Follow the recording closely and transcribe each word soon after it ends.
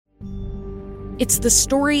It's the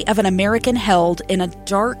story of an American held in a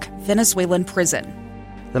dark Venezuelan prison.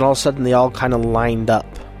 Then all of a sudden they all kind of lined up.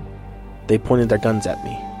 They pointed their guns at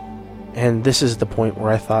me. And this is the point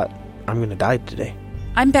where I thought, I'm going to die today.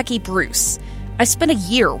 I'm Becky Bruce. I spent a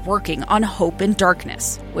year working on Hope in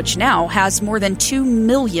Darkness, which now has more than 2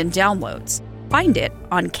 million downloads. Find it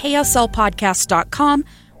on kslpodcast.com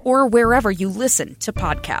or wherever you listen to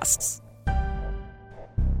podcasts.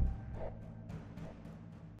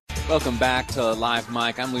 Welcome back to Live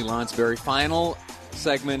Mike. I'm Lee Lonsberry. Final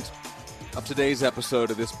segment of today's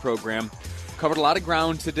episode of this program. Covered a lot of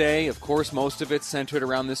ground today. Of course, most of it centered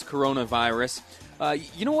around this coronavirus.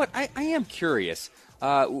 You know what? I am curious.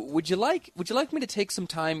 Would you like me to take some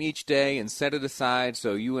time each day and set it aside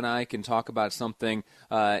so you and I can talk about something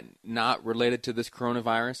not related to this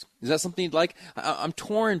coronavirus? Is that something you'd like? I'm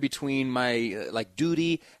torn between my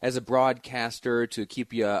duty as a broadcaster to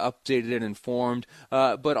keep you updated and informed,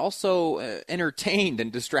 but also entertained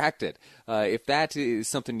and distracted. If that is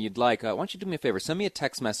something you'd like, why don't you do me a favor? Send me a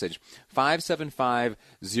text message,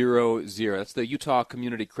 57500. That's the Utah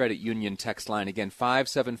Community Credit Union text line. Again,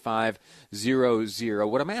 57500.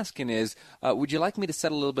 What I'm asking is, would you like me to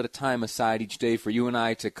set a little bit of time aside each day for you and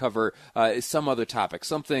I to cover some other topic,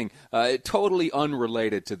 something totally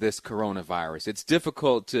unrelated to this coronavirus? It's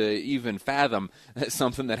difficult to even fathom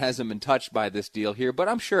something that hasn't been touched by this deal here, but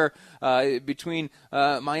I'm sure between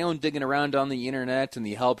my own digging around on the internet and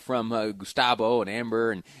the help from Gustavo and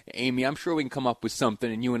Amber and Amy, I'm sure we can come up with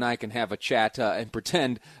something, and you and I can have a chat and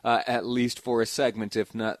pretend, at least for a segment,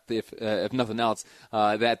 if nothing else,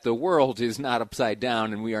 that the world is not upside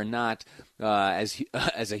down and we are not,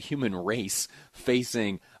 as a human race,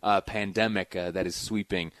 facing a pandemic that is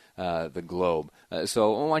sweeping the globe.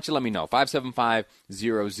 So why don't you let me know?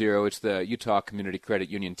 57500. It's the Utah Community Credit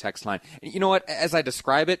Union text line. And you know what? As I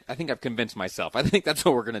describe it, I think I've convinced myself. I think that's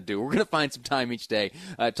what we're going to do. We're going to find some time each day,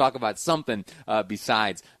 talk about something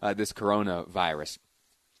besides this coronavirus.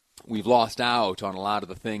 We've lost out on a lot of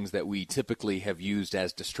the things that we typically have used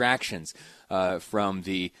as distractions from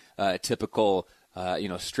the typical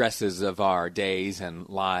stresses of our days and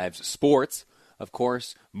lives. Sports, of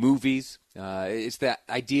course, movies. It's that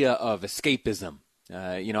idea of escapism.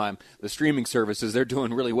 The streaming services, they're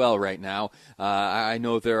doing really well right now. I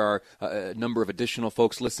know there are a number of additional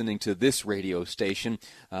folks listening to this radio station,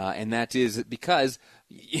 and that is because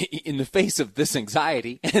in the face of this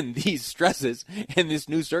anxiety and these stresses and this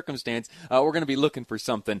new circumstance, we're going to be looking for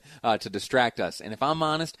something to distract us. And if I'm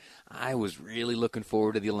honest, I was really looking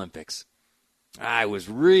forward to the Olympics. I was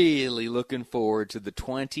really looking forward to the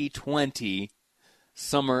 2020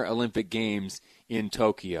 Summer Olympic Games in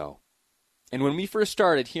Tokyo. And when we first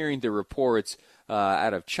started hearing the reports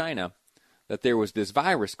out of China that there was this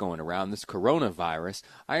virus going around, this coronavirus,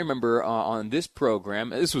 I remember on this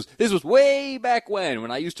program, this was way back when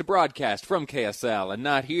I used to broadcast from KSL and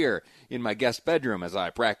not here in my guest bedroom as I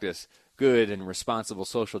practice good and responsible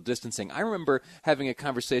social distancing. I remember having a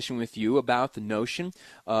conversation with you about the notion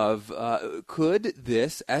of could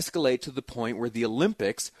this escalate to the point where the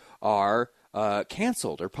Olympics are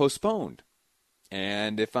canceled or postponed?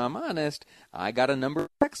 And if I'm honest, I got a number of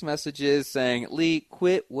text messages saying, Lee,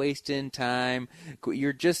 quit wasting time.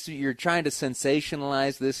 You're trying to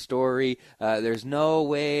sensationalize this story. There's no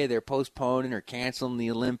way they're postponing or canceling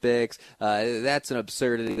the Olympics. That's an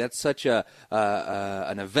absurdity. That's such an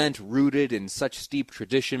event rooted in such steep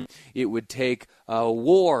tradition. It would take a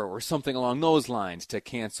war or something along those lines to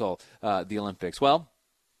cancel the Olympics. Well,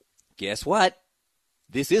 guess what?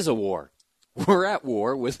 This is a war. We're at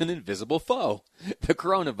war with an invisible foe, the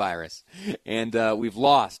coronavirus. And we've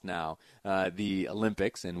lost now the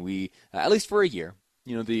Olympics, and we, at least for a year,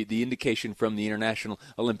 the indication from the International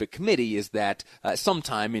Olympic Committee is that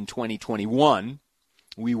sometime in 2021,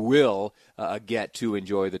 we will get to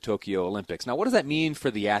enjoy the Tokyo Olympics. Now, what does that mean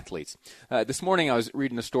for the athletes? This morning I was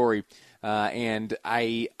reading a story, and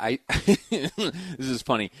I this is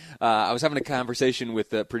funny. I was having a conversation with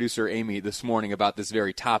producer Amy this morning about this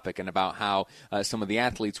very topic and about how some of the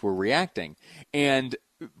athletes were reacting. And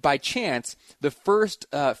by chance, the first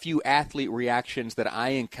few athlete reactions that I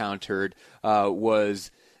encountered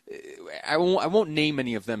was, I won't name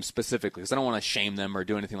any of them specifically because I don't want to shame them or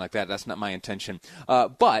do anything like that. That's not my intention.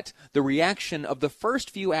 But the reaction of the first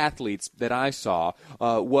few athletes that I saw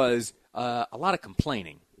was a lot of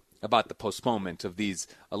complaining about the postponement of these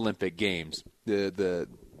Olympic Games.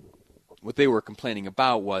 What they were complaining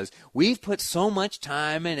about was, we've put so much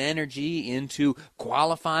time and energy into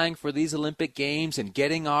qualifying for these Olympic Games and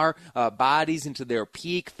getting our bodies into their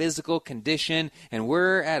peak physical condition, and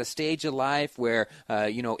we're at a stage of life where,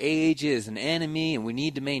 age is an enemy, and we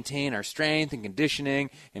need to maintain our strength and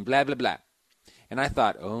conditioning, and blah, blah, blah. And I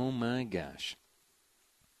thought, oh my gosh,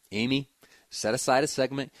 Amy, set aside a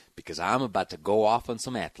segment because I'm about to go off on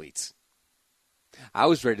some athletes. I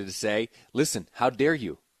was ready to say, listen, how dare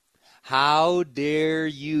you? How dare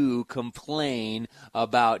you complain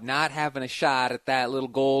about not having a shot at that little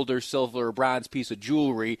gold or silver or bronze piece of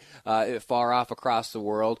jewelry far off across the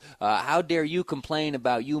world? How dare you complain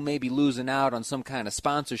about you maybe losing out on some kind of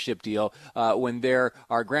sponsorship deal when there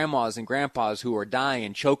are grandmas and grandpas who are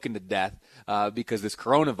dying, choking to death because this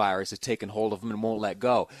coronavirus has taken hold of them and won't let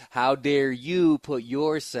go? How dare you put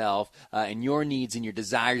yourself and your needs and your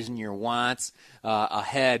desires and your wants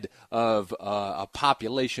ahead of a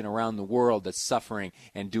population around the world that's suffering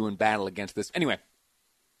and doing battle against this? Anyway,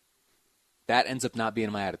 that ends up not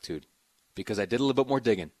being my attitude because I did a little bit more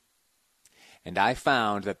digging. And I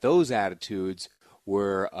found that those attitudes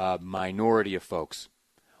were a minority of folks.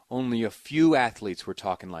 Only a few athletes were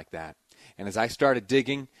talking like that. And as I started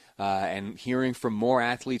digging and hearing from more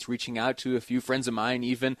athletes, reaching out to a few friends of mine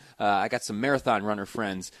even, I got some marathon runner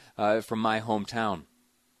friends from my hometown.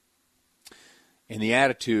 And the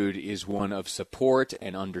attitude is one of support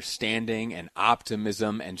and understanding and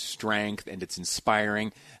optimism and strength, and it's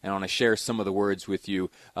inspiring. And I want to share some of the words with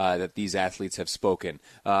you that these athletes have spoken.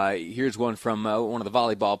 Here's one from one of the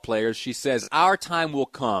volleyball players. She says, "Our time will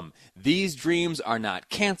come. These dreams are not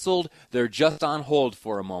canceled. They're just on hold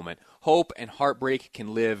for a moment. Hope and heartbreak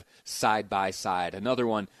can live side by side." Another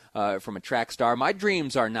one from a track star. "My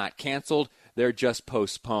dreams are not canceled. They're just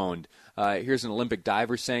postponed." Here's an Olympic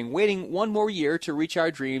diver saying, "Waiting one more year to reach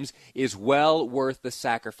our dreams is well worth the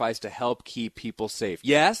sacrifice to help keep people safe.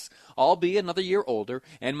 Yes, I'll be another year older,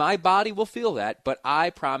 and my body will feel that, but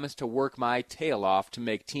I promise to work my tail off to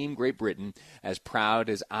make Team Great Britain as proud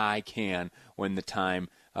as I can when the time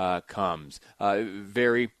comes."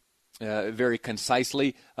 Very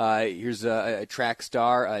concisely, here's a track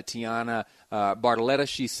star, Tiana Bartoletta.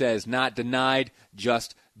 She says, "Not denied,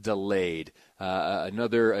 just delayed."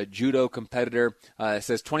 Another judo competitor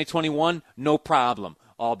says, "2021, no problem.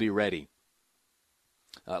 I'll be ready."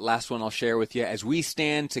 Last one I'll share with you. As we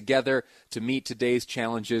stand together to meet today's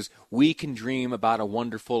challenges, we can dream about a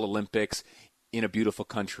wonderful Olympics in a beautiful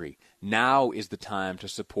country. Now is the time to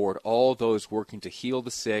support all those working to heal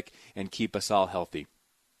the sick and keep us all healthy.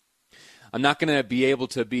 I'm not going to be able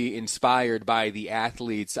to be inspired by the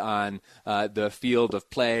athletes on the field of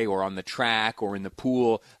play or on the track or in the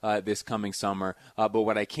pool this coming summer, but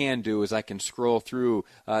what I can do is I can scroll through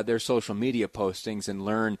their social media postings and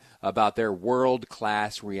learn about their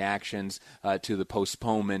world-class reactions to the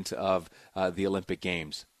postponement of the Olympic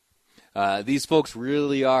Games. These folks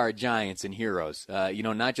really are giants and heroes,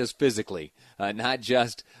 not just physically, not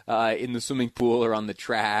just in the swimming pool or on the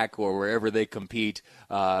track or wherever they compete,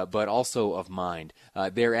 but also of mind.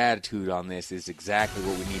 Their attitude on this is exactly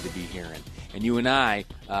what we need to be hearing. And you and I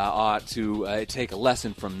ought to take a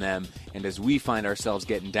lesson from them. And as we find ourselves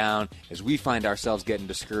getting down, as we find ourselves getting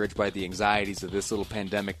discouraged by the anxieties of this little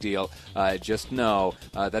pandemic deal, just know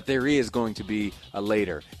that there is going to be a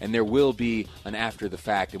later, and there will be an after the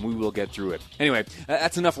fact, and we will get through it. Anyway,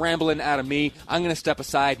 that's enough rambling out of me. I'm going to step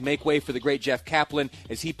aside, make way for the great Jeff Kaplan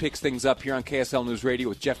as he picks things up here on KSL News Radio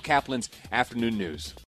with Jeff Kaplan's Afternoon News.